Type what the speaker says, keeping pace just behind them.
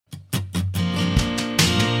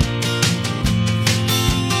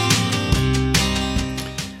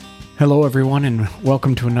Hello, everyone, and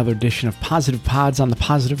welcome to another edition of Positive Pods on the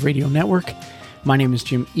Positive Radio Network. My name is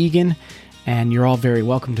Jim Egan, and you're all very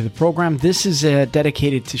welcome to the program. This is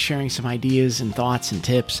dedicated to sharing some ideas and thoughts and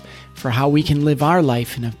tips for how we can live our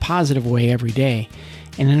life in a positive way every day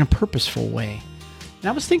and in a purposeful way. And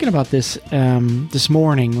I was thinking about this this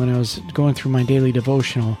morning when I was going through my daily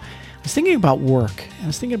devotional. I was thinking about work. I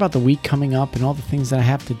was thinking about the week coming up and all the things that I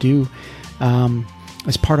have to do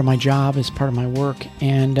as part of my job, as part of my work.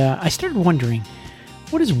 And I started wondering,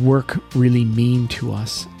 what does work really mean to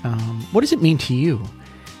us? What does it mean to you?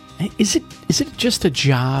 Is it just a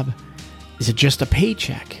job? Is it just a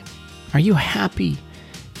paycheck? Are you happy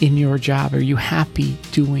in your job? Are you happy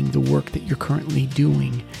doing the work that you're currently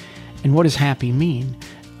doing? And what does happy mean?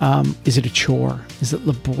 Is it a chore? Is it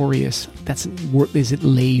laborious? Is it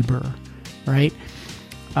labor? Right?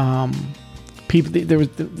 What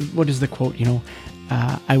is the quote?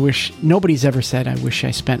 I wish nobody's ever said, "I wish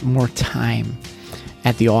I spent more time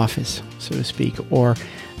at the office," so to speak, or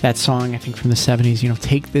that song I think from the 70s.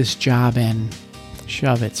 Take this job and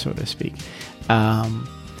shove it, so to speak.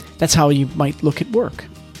 That's how you might look at work,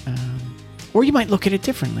 or you might look at it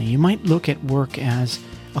differently. You might look at work as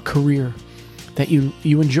a career that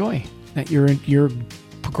you enjoy, that you're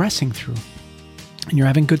progressing through, and you're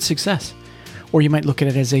having good success. Or you might look at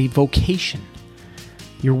it as a vocation.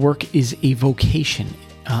 Your work is a vocation,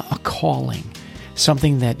 a calling,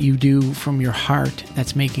 something that you do from your heart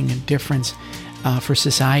that's making a difference for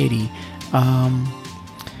society.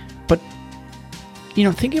 But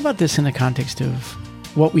thinking about this in the context of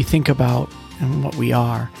what we think about and what we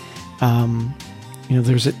are.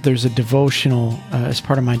 There's a devotional, as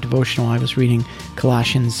part of my devotional, I was reading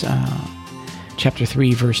Colossians chapter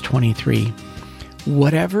 3, verse 23.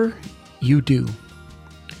 Whatever you do,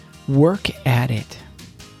 work at it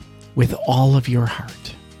with all of your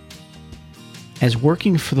heart, as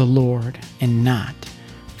working for the Lord and not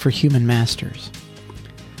for human masters.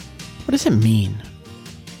 What does it mean?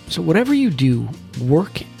 So whatever you do,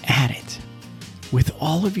 work at it with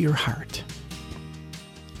all of your heart,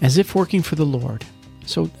 as if working for the Lord.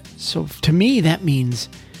 So to me, that means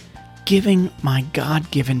giving my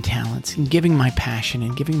God-given talents and giving my passion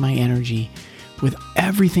and giving my energy with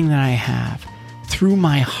everything that I have through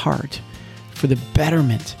my heart for the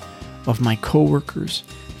betterment of my coworkers,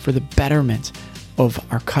 for the betterment of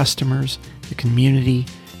our customers, the community,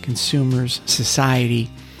 consumers, society.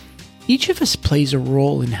 Each of us plays a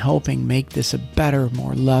role in helping make this a better,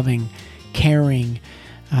 more loving, caring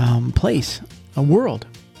place, a world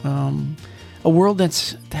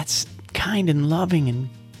that's kind and loving and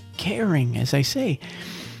caring, as I say.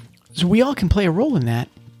 So we all can play a role in that,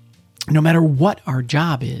 no matter what our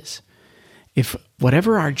job is. If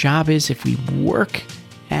whatever our job is, if we work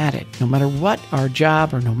at it, no matter what our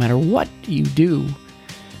job or no matter what you do,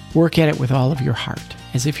 work at it with all of your heart,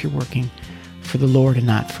 as if you're working for the Lord and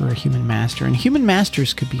not for a human master. And human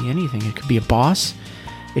masters could be anything. It could be a boss.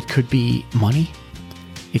 It could be money.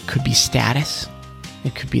 It could be status.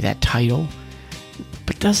 It could be that title.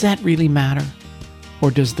 But does that really matter?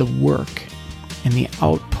 Or does the work and the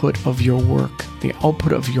output of your work, the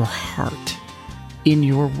output of your heart in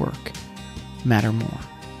your work, matter more?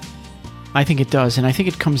 I think it does, and I think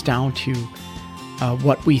it comes down to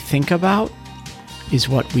what we think about is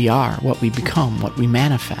what we are, what we become, what we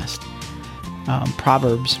manifest.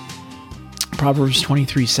 Proverbs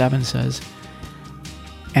 23:7 says,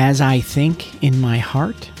 "As I think in my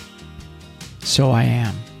heart, so I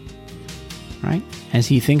am." Right? As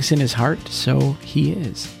he thinks in his heart, so he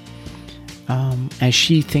is. As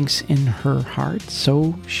she thinks in her heart,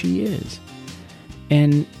 so she is.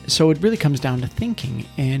 And so it really comes down to thinking.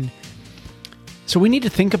 And so we need to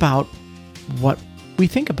think about what we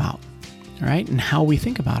think about, right? And how we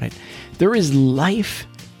think about it. There is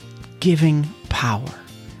life-giving power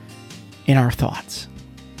in our thoughts.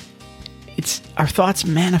 Our thoughts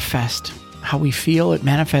manifest how we feel. It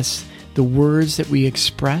manifests the words that we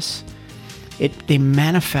express. They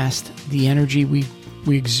manifest the energy we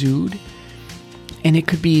exude. And it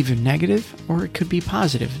could be even negative or it could be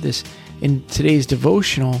positive. In today's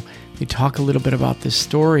devotional, they talk a little bit about this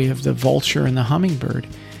story of the vulture and the hummingbird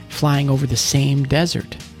flying over the same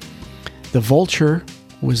desert. The vulture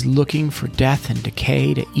was looking for death and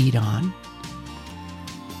decay to eat on.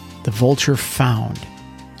 The vulture found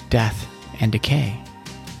death and decay.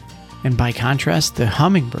 And by contrast, the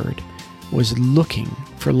hummingbird was looking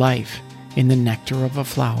for life in the nectar of a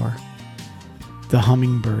flower. The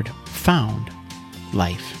hummingbird found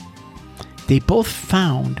life. They both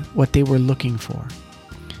found what they were looking for.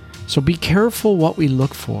 So be careful what we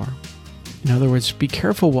look for. In other words, be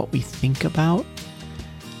careful what we think about,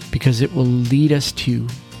 because it will lead us to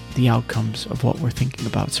the outcomes of what we're thinking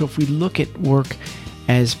about. So if we look at work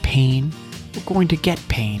as pain, we're going to get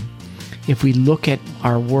pain. If we look at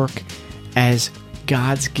our work as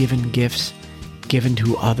God's given gifts given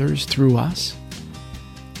to others through us,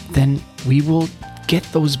 then we will get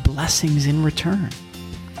those blessings in return.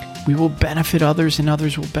 We will benefit others, and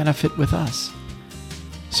others will benefit with us.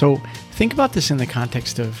 So think about this in the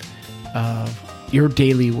context of your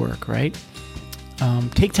daily work, right?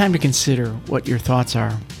 Take time to consider what your thoughts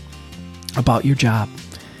are about your job.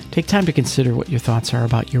 Take time to consider what your thoughts are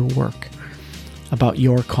about your work, about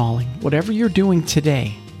your calling. Whatever you're doing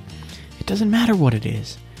today, it doesn't matter what it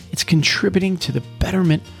is. It's contributing to the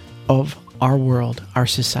betterment of our world, our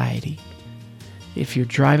society. If you're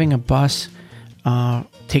driving a bus,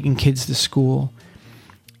 taking kids to school,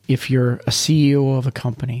 if you're a CEO of a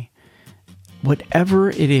company, whatever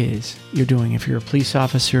it is you're doing, if you're a police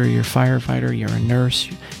officer, you're a firefighter, you're a nurse,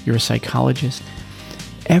 you're a psychologist,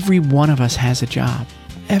 every one of us has a job.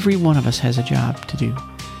 Every one of us has a job to do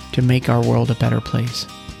to make our world a better place.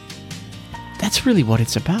 That's really what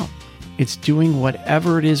it's about. It's doing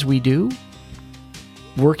whatever it is we do,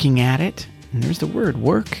 working at it, and there's the word,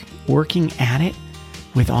 working at it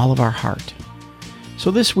with all of our heart.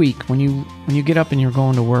 So this week, when you get up and you're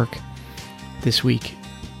going to work this week,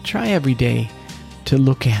 try every day to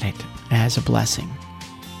look at it as a blessing.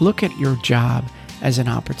 Look at your job as an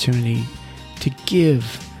opportunity to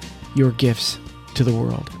give your gifts to the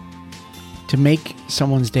world, to make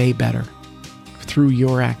someone's day better through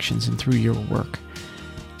your actions and through your work.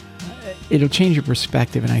 It'll change your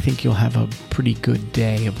perspective, and I think you'll have a pretty good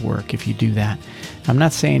day of work if you do that. I'm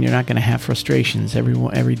not saying you're not going to have frustrations.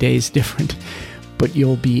 Every day is different, but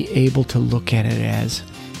you'll be able to look at it as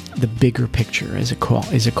the bigger picture, as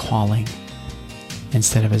a calling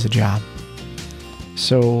instead of as a job.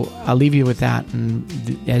 So I'll leave you with that.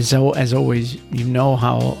 And as always, you know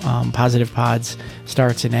how Positive Pods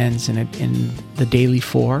starts and ends in the Daily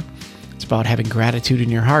 4. It's about having gratitude in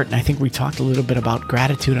your heart. And I think we talked a little bit about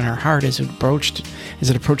gratitude in our heart as it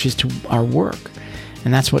approaches to our work.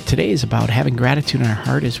 And that's what today is about, having gratitude in our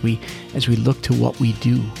heart as we look to what we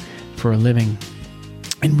do for a living.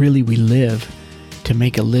 And really we live to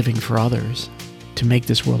make a living for others, to make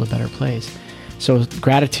this world a better place. So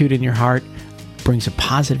gratitude in your heart brings a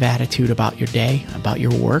positive attitude about your day, about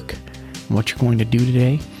your work, and what you're going to do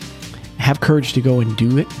today. Have courage to go and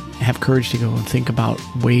do it. Have courage to go and think about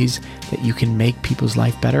ways that you can make people's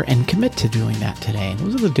life better, and commit to doing that today.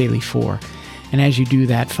 Those are the Daily 4. And as you do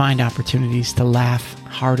that, find opportunities to laugh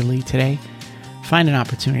heartily today. Find an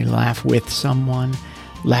opportunity to laugh with someone.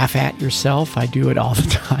 Laugh at yourself. I do it all the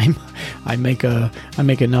time. I make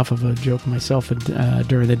enough of a joke myself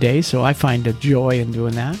during the day, so I find a joy in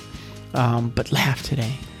doing that. But laugh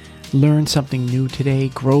today. Learn something new today.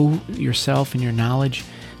 Grow yourself and your knowledge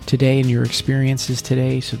today and your experiences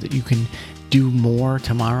today so that you can do more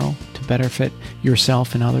tomorrow to benefit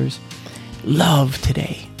yourself and others. Love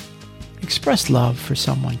today. Express love for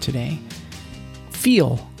someone today.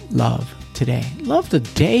 Feel love today. Love the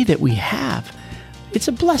day that we have. It's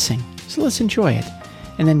a blessing, so let's enjoy it.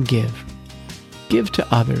 And then give. Give to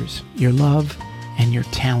others your love and your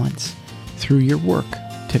talents through your work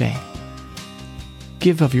today.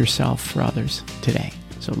 Give of yourself for others today.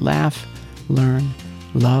 So laugh, learn,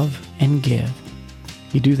 love, and give.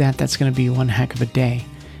 You do that, that's going to be one heck of a day.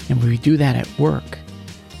 And when we do that at work,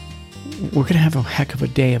 we're going to have a heck of a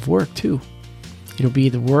day of work too. It'll be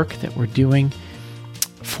the work that we're doing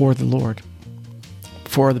for the Lord,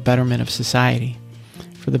 for the betterment of society,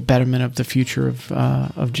 for the betterment of the future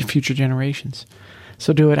of future generations.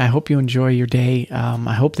 So do it. I hope you enjoy your day.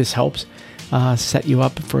 I hope this helps set you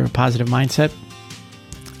up for a positive mindset.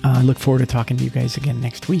 I look forward to talking to you guys again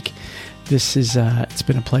next week. This is it's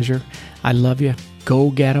been a pleasure. I love you.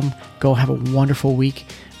 Go get them. Go have a wonderful week.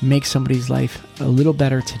 Make somebody's life a little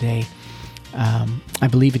better today. I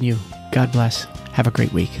believe in you. God bless. Have a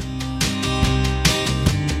great week.